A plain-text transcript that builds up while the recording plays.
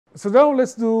So now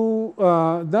let's do,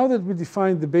 now that we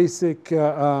defined the basic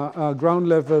ground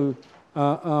level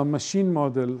machine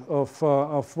model of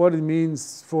what it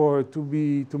means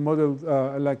to model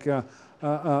like a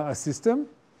system,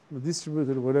 a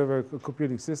distributed whatever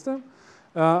computing system,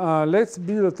 let's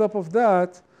build on top of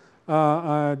that,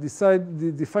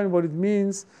 define what it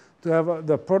means to have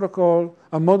the protocol,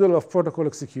 a model of protocol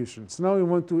execution. So now we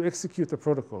want to execute a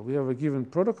protocol. We have a given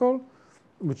protocol,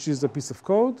 which is a piece of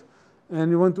code, and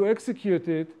we want to execute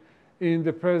it in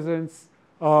the presence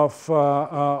of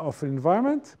an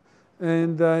environment.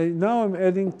 And now I'm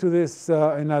adding to this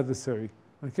an adversary,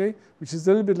 okay, which is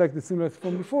a little bit like the simulator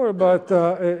from before, but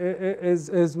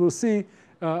as we'll see,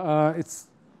 it's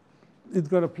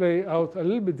going to play out a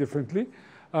little bit differently.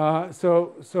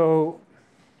 So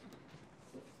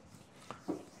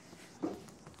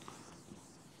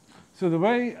the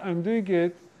way I'm doing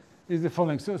it is the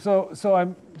following. So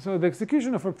the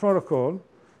execution of a protocol,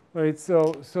 right?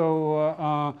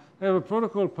 I have a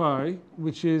protocol pi,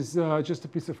 which is just a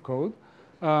piece of code,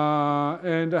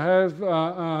 and I have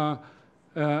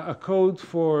a code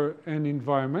for an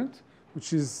environment,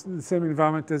 which is the same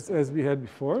environment as we had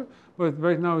before, but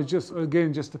right now it's just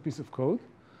again just a piece of code.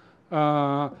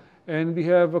 And we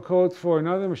have a code for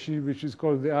another machine, which is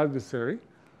called the adversary.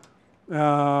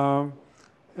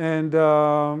 And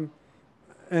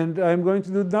I'm going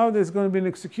to do now, there's going to be an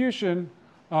execution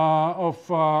of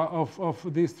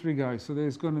these three guys. So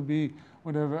there's going to be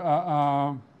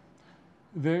whatever,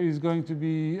 there is going to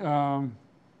be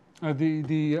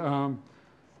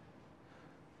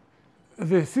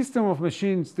the system of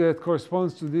machines that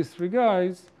corresponds to these three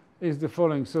guys is the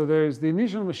following. So there's the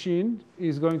initial machine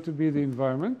is going to be the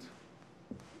environment.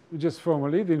 Just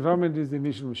formally, the environment is the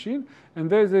initial machine. And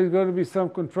there's going to be some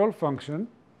control function,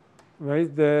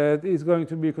 right, that is going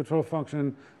to be a control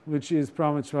function which is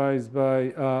parameterized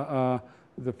by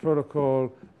the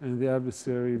protocol and the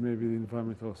adversary, maybe the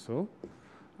environment also.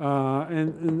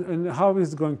 And how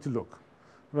is it going to look,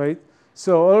 right?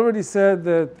 So I already said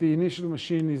that the initial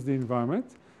machine is the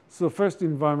environment. So first the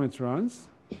environment runs,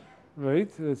 right?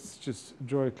 Let's just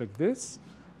draw it like this.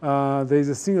 There is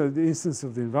a single instance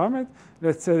of the environment.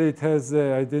 Let's say it has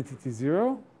identity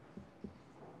 0.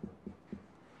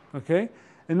 Okay?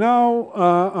 And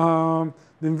now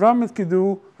the environment can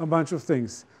do a bunch of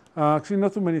things. Actually,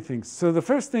 not too many things. So the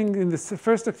first thing, in the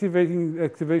first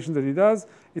activation that it does,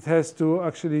 it has to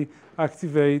actually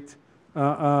activate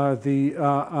the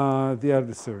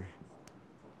adversary.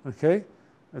 Okay?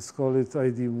 Let's call it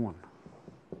ID 1.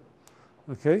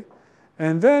 Okay?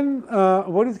 And then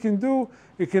what it can do,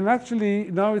 it can actually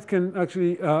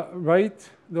write,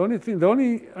 the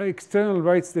only external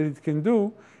writes that it can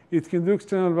do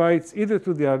external writes either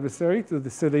to the adversary, to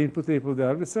the input tape of the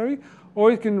adversary, or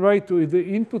it can write to the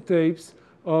input tapes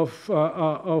of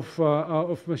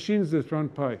machines that run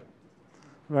Pi,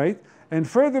 right? And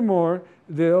furthermore,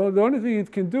 the only thing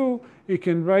it can do, it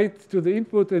can write to the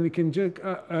input and it can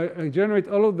generate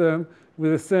all of them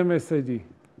with the same SID.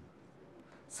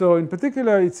 So in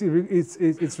particular, it's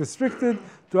restricted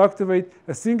to activate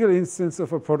a single instance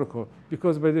of a protocol,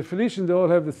 because by definition, they all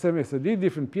have the same SID,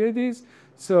 different PIDs.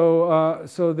 So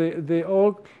they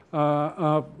all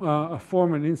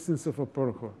form an instance of a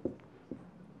protocol.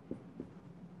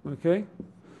 Okay?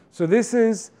 So this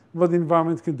is what the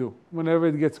environment can do whenever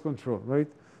it gets control, right?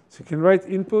 So you can write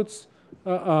inputs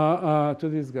to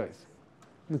these guys.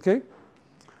 Okay?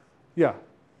 Yeah?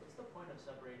 What's the point of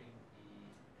separating the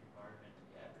environment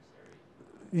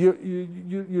and the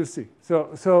adversary? You'll see.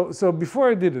 So before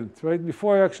I didn't, right?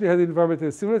 Before I actually had the environment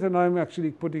as simulator, now I'm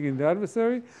actually putting in the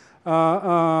adversary.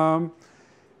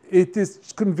 It is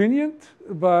convenient,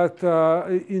 but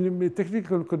technically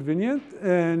convenient,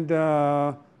 and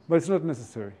but it's not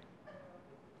necessary.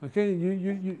 Okay,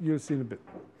 you'll see in a bit.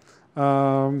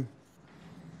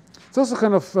 It's also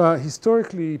kind of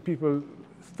historically people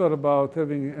thought about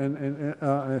having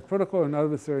a protocol and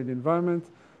adversary in the environment,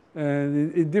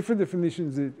 and in different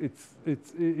definitions,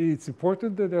 it's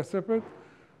important that they're separate.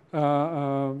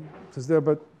 Because they're,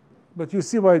 but you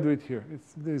see why I do it here.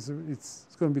 It's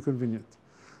going to be convenient.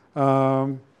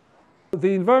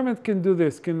 The environment can do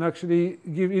this, can actually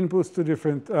give inputs to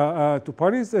different to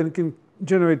parties, and can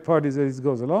generate parties as it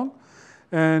goes along.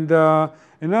 And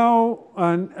now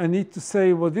I need to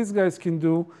say what these guys can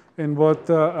do and what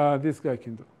this guy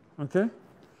can do. Okay?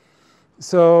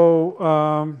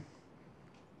 So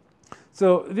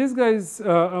these guys,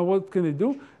 what can they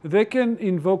do? They can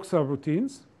invoke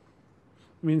subroutines.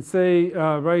 I mean, say,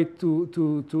 write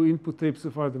to input tapes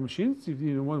of other machines, if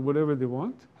you want whatever they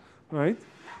want, right?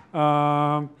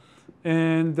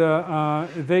 And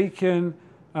they can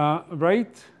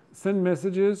write send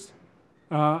messages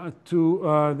to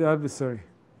the adversary,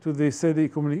 to the, say, the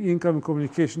incoming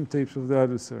communication tapes of the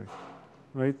adversary,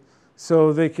 right?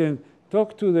 So they can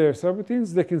talk to their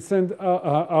subroutines. They can send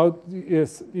out,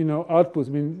 yes, you know, outputs.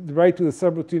 I mean, write to the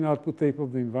subroutine output tape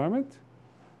of the environment,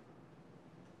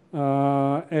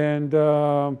 and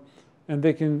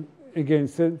they can again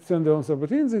send their own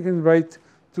subroutines. They can write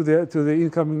to the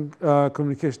incoming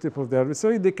communication tape of the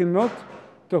adversary. They cannot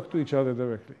talk to each other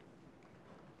directly.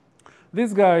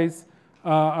 These guys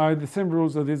are the same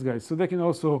rules as these guys, so they can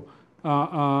also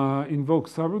invoke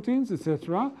subroutines,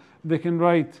 etc. They can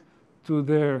write to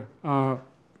their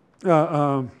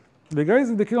the guys,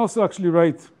 and they can also actually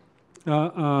write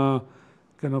kind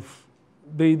of.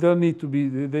 They don't need to be.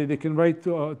 They can write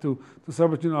to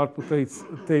subroutine output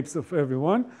tapes of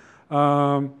everyone,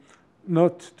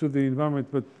 not to the environment,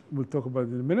 but we'll talk about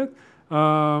it in a minute.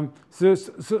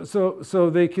 So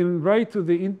they can write to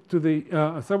the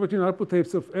subroutine output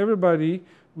tapes of everybody,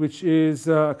 which is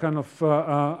kind of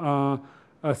a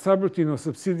subroutine or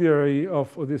subsidiary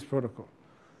of this protocol,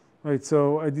 right?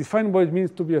 So I define what it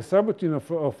means to be a subroutine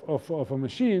of a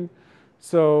machine.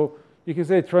 So you can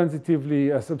say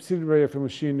transitively a subsidiary of a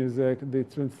machine is the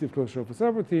transitive closure of a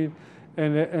subroutine,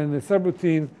 and the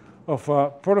subroutine of a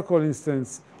protocol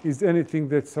instance is anything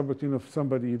that's subroutine of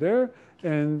somebody there,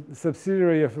 and the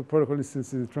subsidiary of a protocol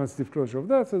instance is the transitive closure of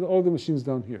that, so all the machines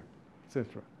down here,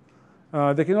 etc.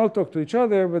 They can all talk to each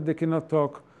other, but they cannot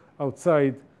talk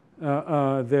outside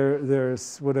their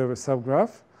whatever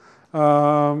subgraph.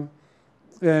 Well,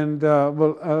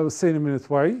 I'll say in a minute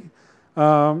why.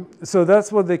 So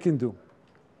that's what they can do.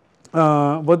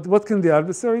 What can the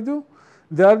adversary do?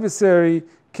 The adversary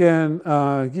can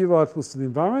give outputs to the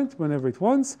environment whenever it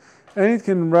wants, and it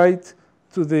can write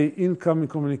to the incoming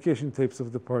communication tapes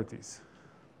of the parties.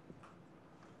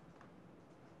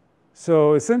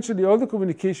 So essentially, all the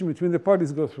communication between the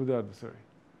parties goes through the adversary.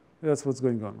 That's what's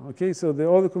going on. Okay, so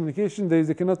all the communication,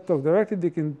 they cannot talk directly, they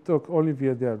can talk only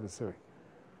via the adversary.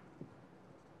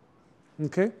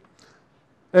 Okay?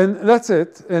 And that's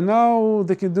it. And now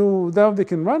they can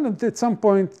run, and at some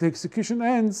point the execution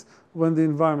ends when the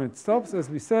environment stops, as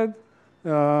we said,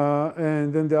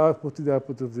 and then the output is the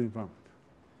output of the environment.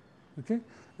 Okay?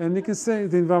 And you can say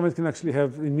the environment can actually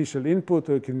have initial input,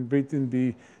 or it can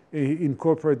be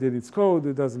incorporated in its code.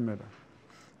 It doesn't matter.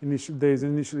 There is an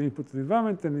initial input to the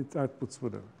environment, and it outputs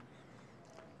whatever.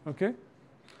 Okay?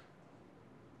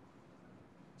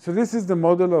 So this is the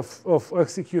model of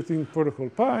executing protocol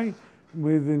pi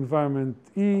with environment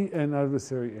E and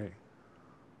adversary A.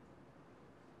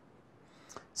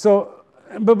 So,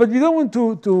 but we don't want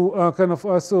to kind of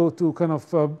also to kind of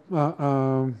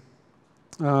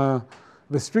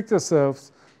restrict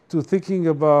ourselves to thinking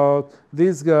about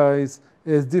these guys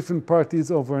as different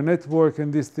parties over a network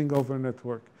and this thing over a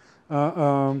network.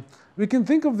 We can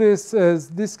think of this as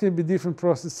this can be different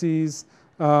processes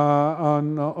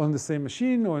on the same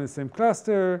machine or in the same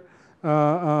cluster.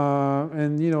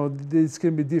 And you know, these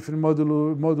can be different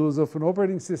modules of an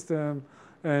operating system,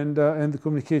 and the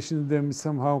communication in them is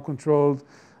somehow controlled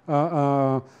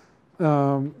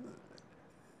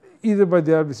either by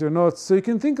the adversary or not. So you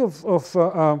can think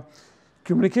of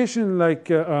communication like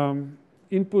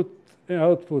input and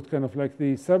output, kind of like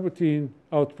the subroutine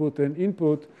output and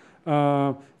input.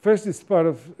 First, it's part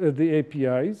of the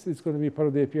APIs. It's going to be part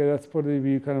of the API. That's part of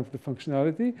the kind of the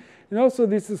functionality. And also,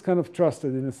 this is kind of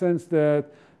trusted in the sense that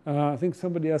I think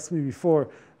somebody asked me before.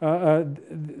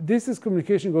 This is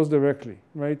communication goes directly,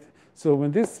 right? So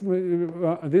when this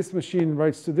machine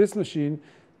writes to this machine,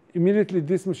 immediately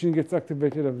this machine gets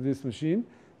activated of this machine.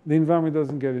 The environment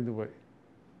doesn't get in the way,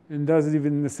 and doesn't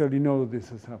even necessarily know that this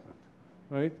has happened,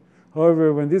 right?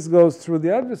 However, when this goes through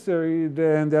the adversary,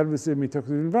 then the adversary may talk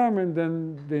to the environment,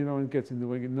 then they know it gets in the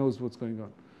way, it knows what's going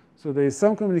on. So there is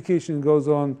some communication goes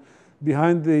on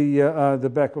behind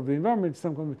the back of the environment,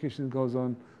 some communication goes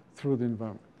on through the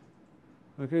environment.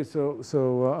 Okay, so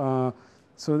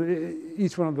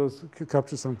each one of those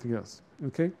captures something else.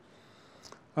 Okay.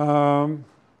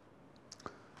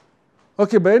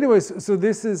 Okay, but anyways, so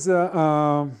this is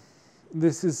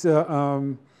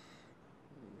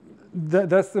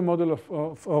that's the model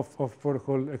of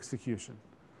protocol execution,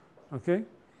 okay?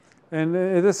 And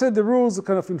as I said, the rules are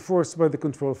kind of enforced by the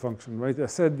control function, right? I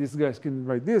said these guys can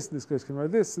write this, these guys can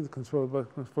write this, and controlled by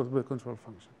the control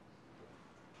function.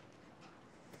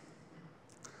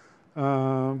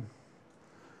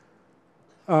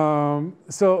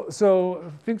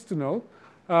 So things to note.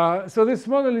 So this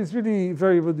model is really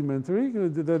very rudimentary.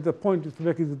 The point is to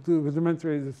make it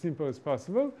rudimentary as simple as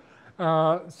possible.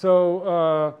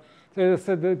 So as I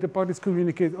said, the parties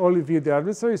communicate only via the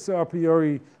adversary, so a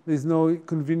priori there's no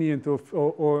convenient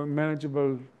or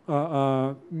manageable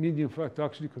medium for to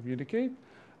actually communicate.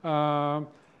 And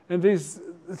these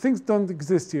things don't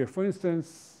exist here. For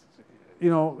instance, we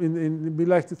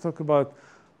like to talk about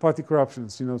party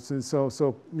corruptions.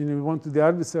 So we want the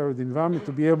adversary, the environment,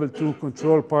 to be able to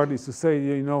control parties, to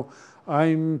say,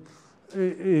 I'm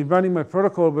running my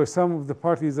protocol where some of the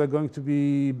parties are going to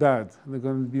be bad, they're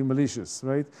going to be malicious,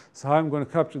 right? So how I'm going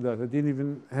to capture that? I didn't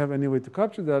even have any way to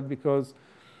capture that because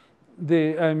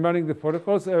I'm running the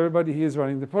protocol, so everybody here is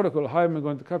running the protocol. How am I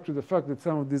going to capture the fact that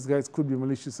some of these guys could be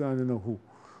malicious and I don't know who?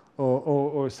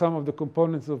 Or some of the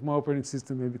components of my operating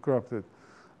system may be corrupted.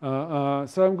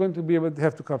 So I'm going to be able to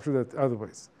have to capture that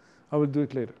otherwise. I will do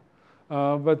it later.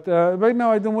 But right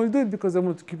now I don't want to do it because I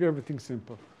want to keep everything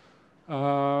simple.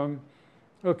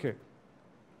 Okay.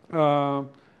 And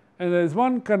there's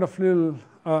one kind of little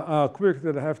quirk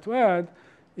that I have to add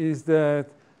is that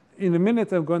in a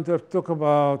minute I'm going to talk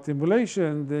about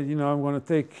emulation. That, I'm going to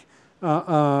take,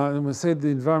 I'm going to say the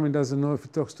environment doesn't know if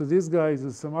it talks to these guys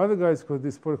or some other guys because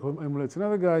this protocol emulates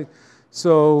another guy.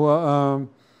 So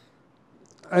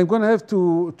I'm going to have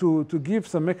to give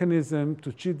some mechanism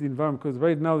to cheat the environment because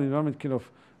right now the environment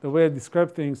the way I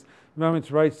describe things, the environment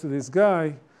writes to this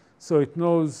guy. So it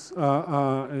knows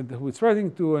who it's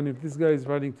writing to, and if this guy is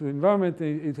writing to the environment,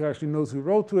 it actually knows who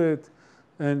wrote to it,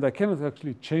 and I cannot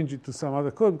actually change it to some other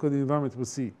code because the environment will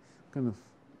see,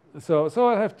 So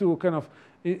I have to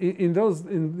in those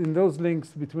links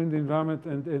between the environment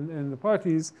and the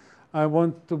parties, I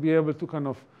want to be able to kind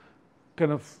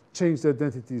of change the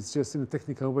identities just in a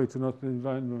technical way to not let the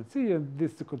environment see, and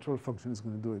the control function is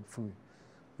going to do it for me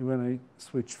when I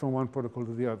switch from one protocol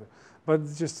to the other. But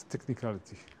it's just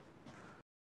technicality.